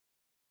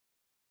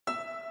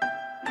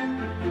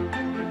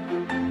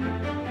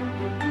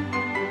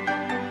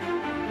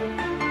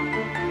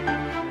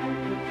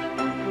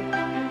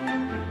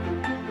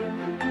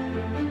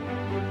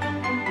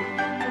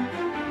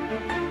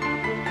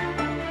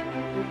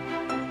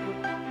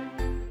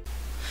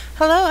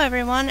Hello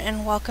everyone,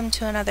 and welcome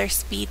to another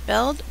speed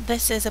build.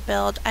 This is a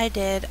build I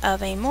did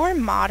of a more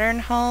modern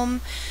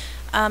home.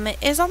 It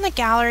is on the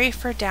gallery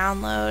for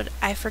download.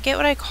 I forget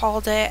what I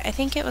called it. I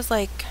think it was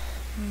like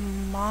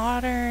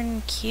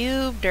Modern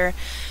Cubed, or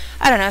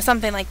I don't know,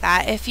 something like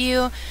that. If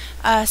you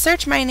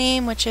search my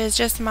name, which is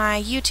just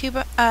my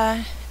YouTube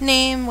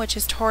name, which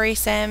is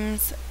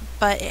ToriSimz,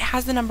 but it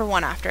has the number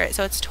 1 after it,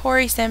 so it's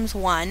ToriSimz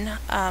 1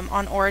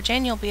 on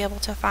Origin, you'll be able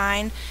to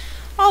find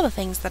all the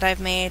things that I've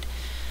made.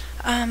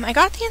 I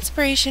got the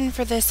inspiration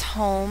for this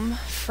home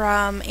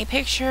from a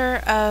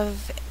picture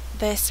of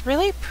this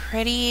really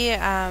pretty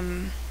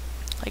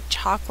like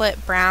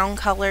chocolate brown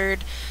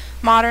colored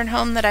modern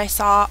home that I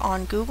saw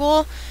on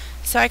Google.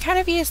 So I kind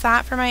of used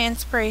that for my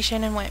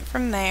inspiration and went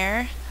from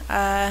there.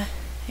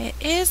 It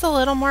is a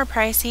little more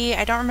pricey.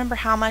 I don't remember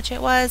how much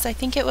it was. I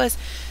think it was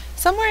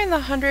somewhere in the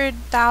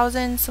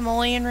 100,000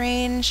 simoleon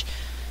range.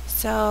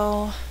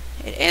 So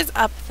it is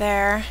up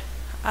there.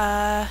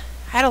 I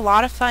had a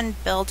lot of fun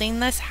building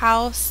this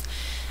house.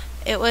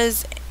 It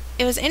was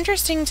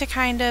interesting to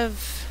kind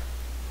of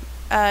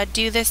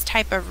do this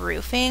type of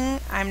roofing.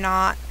 I'm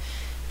not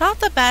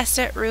the best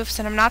at roofs,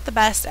 and I'm not the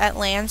best at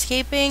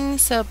landscaping,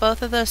 so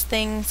both of those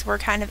things were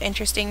kind of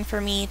interesting for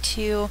me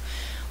to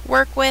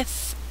work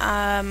with.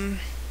 I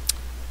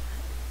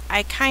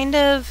kind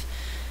of,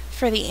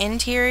 for the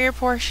interior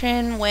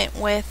portion, went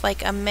with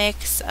like a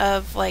mix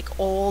of like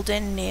old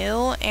and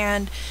new,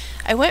 and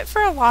I went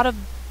for a lot of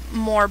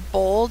more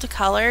bold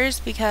colors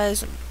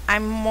because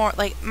I'm more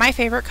like, my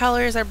favorite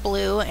colors are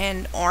blue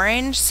and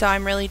orange, so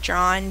I'm really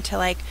drawn to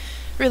like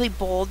really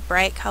bold,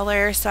 bright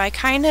colors. So I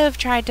kind of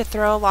tried to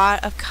throw a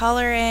lot of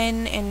color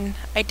in, and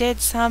I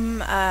did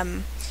some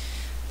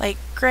like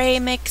gray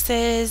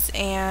mixes,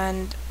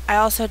 and I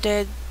also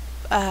did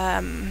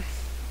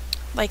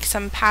like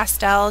some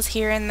pastels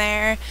here and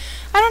there.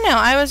 I don't know,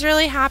 I was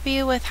really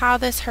happy with how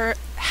this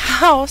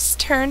house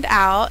turned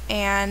out,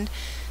 and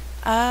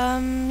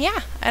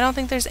yeah, I don't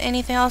think there's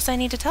anything else I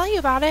need to tell you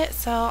about it,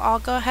 so I'll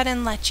go ahead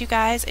and let you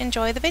guys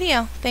enjoy the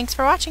video. Thanks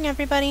for watching,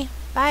 everybody.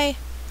 Bye!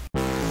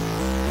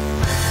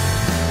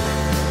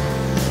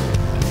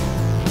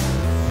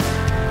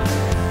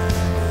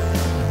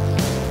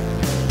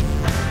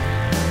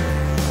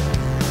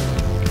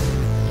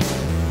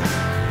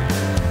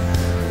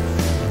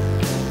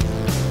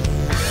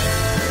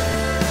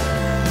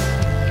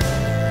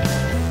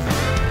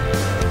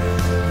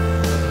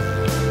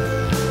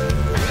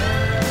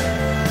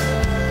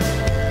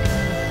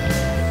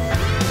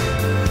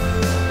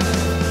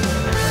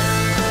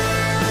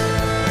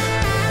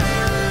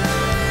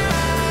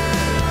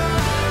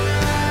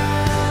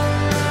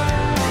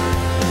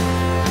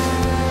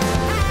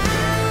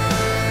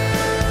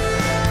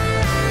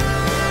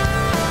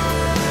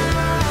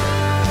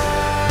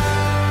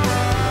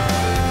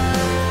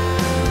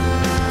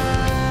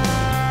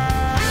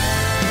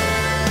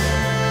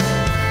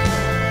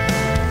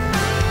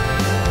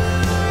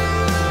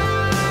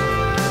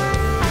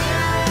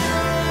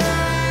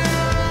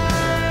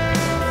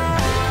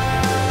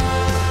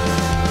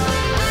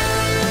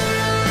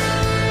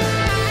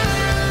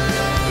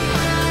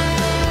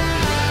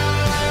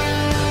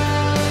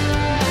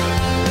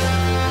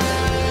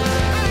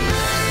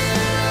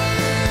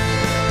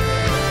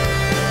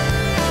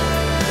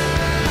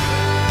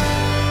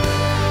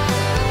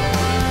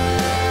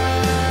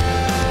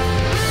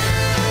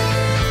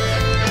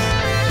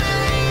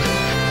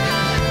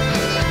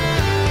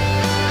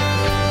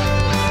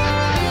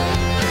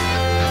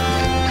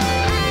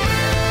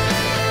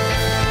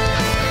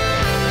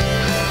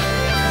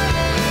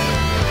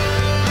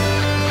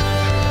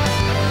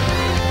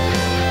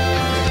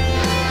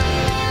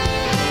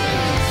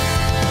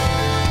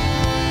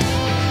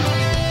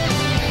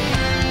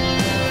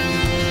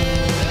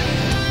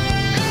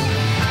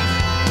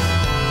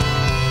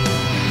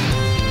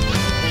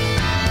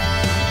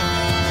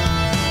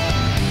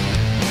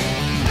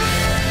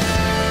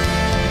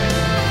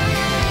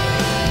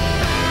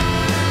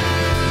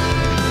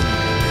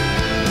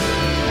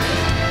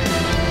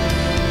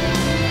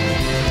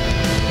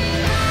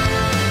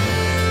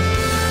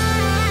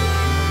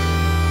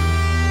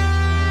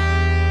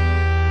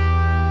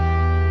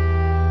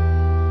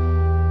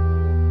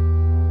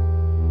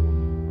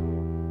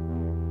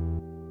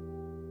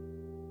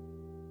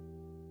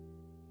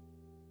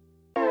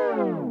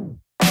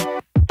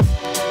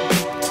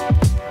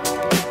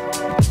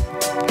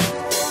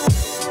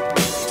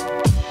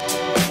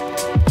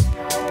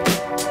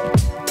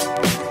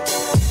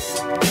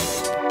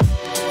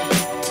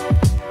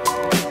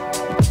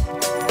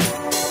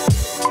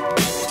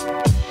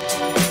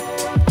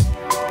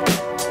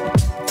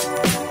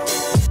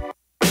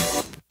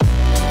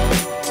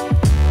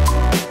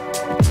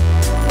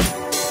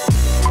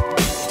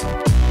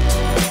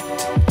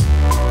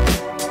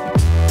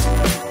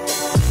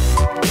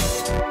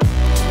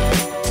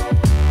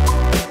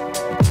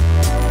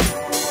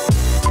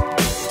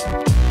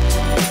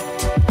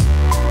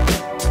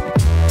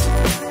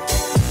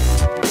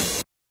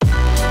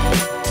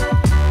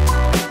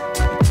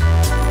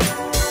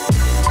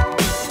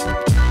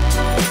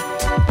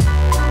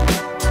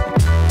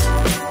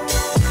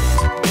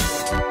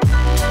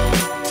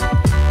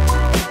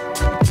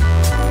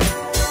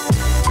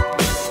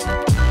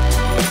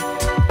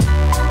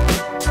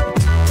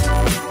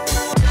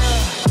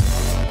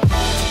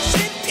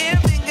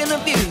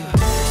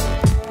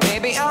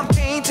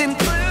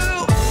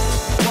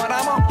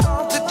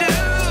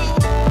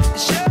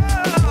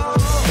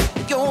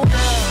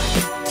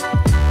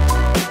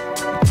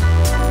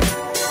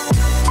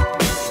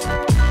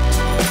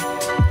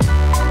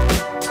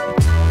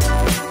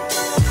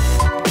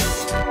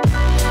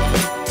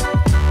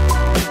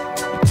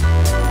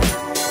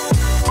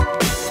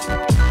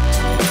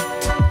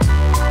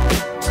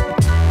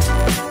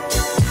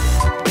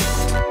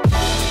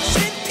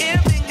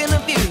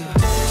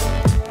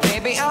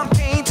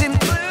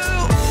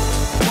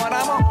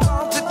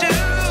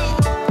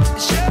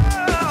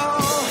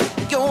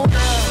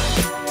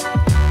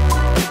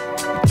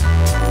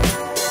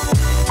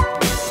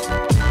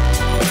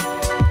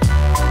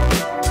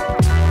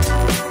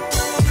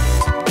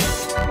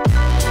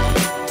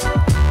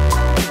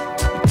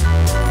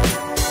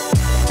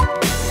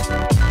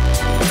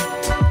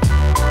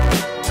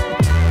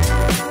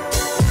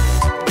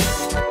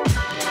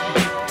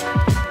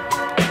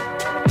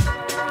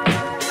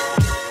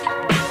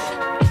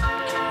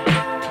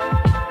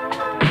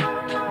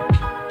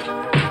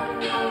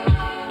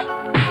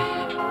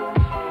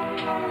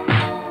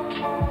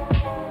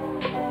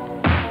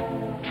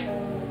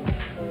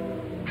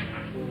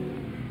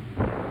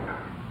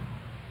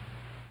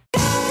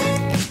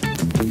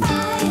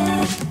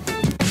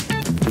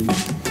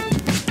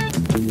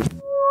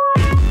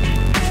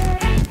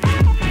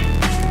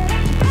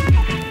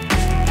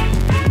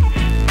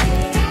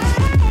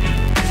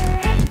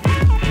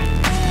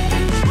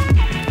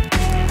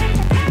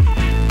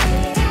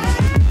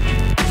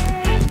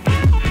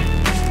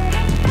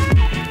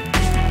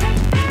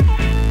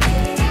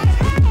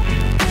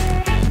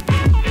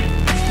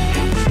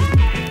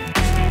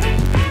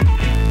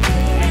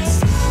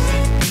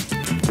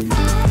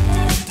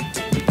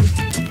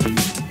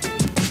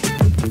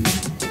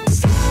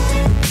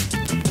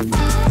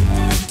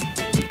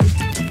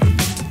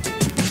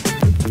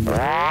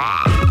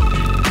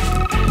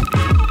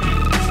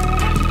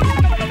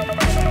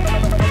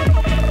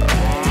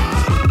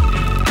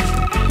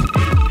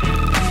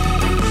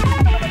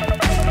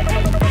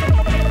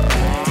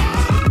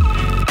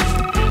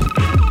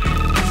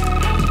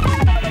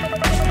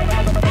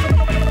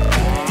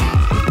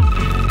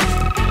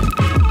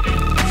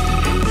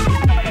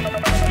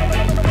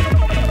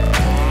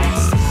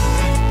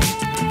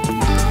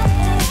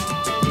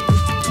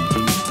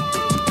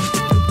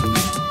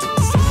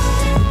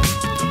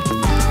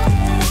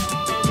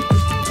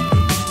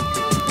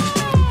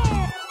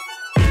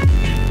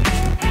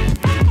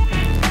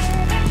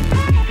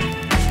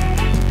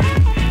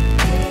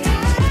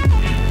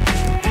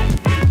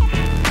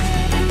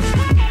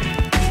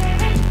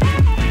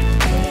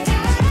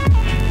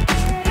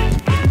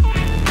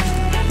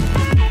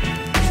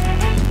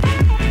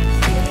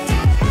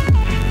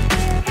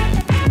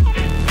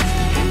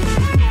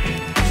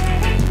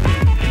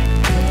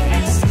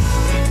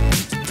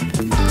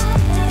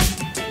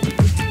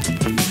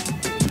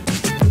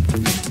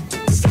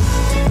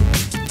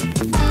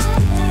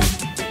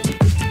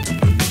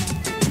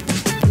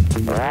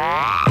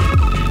 Thank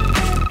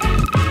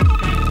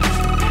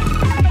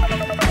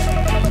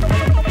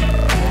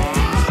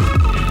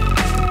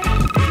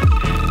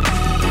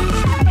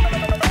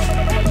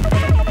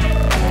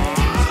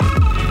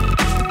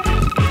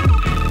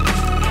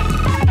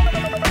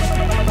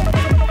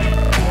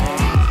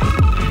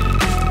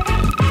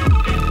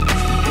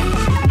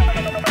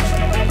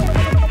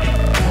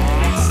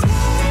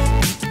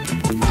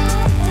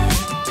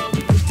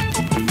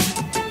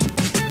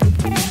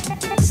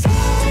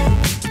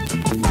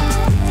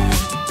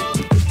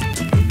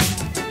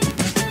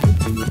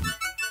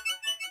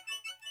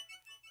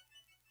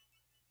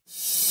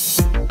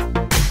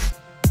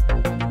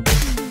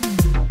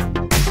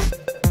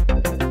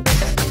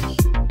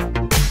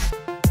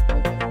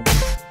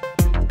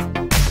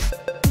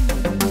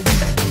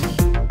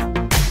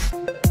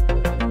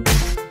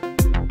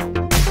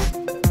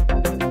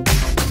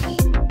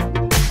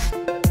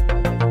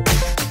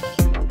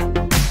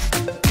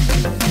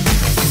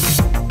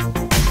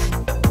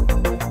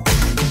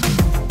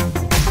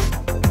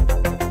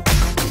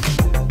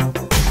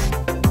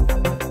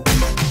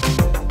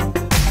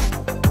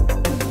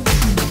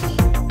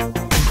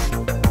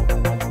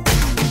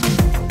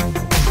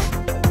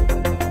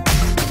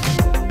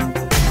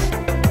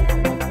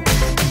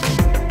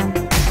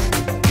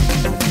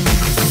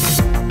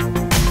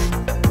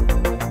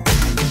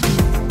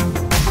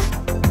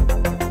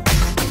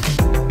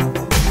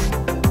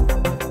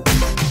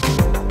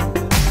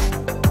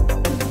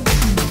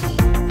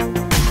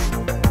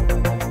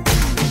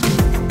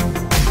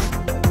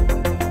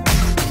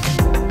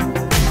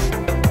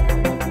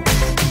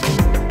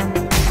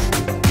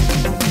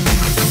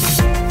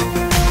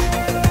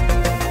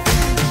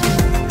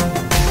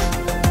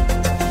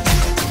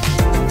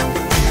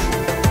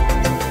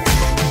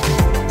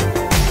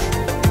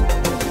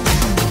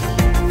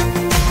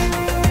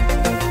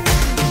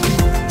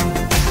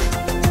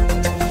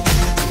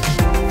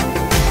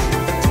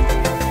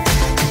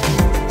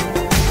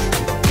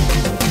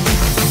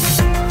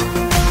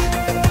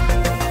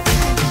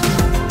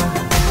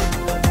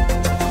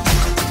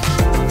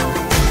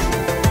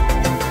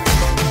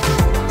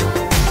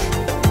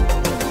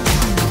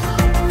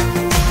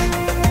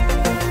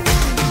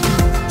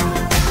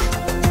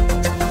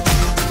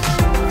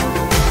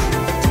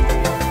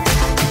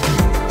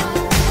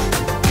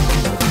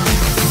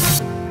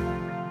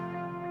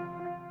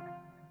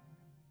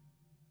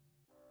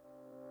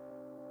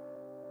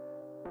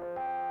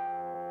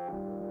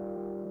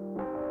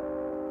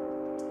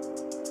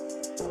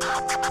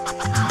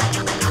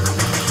you.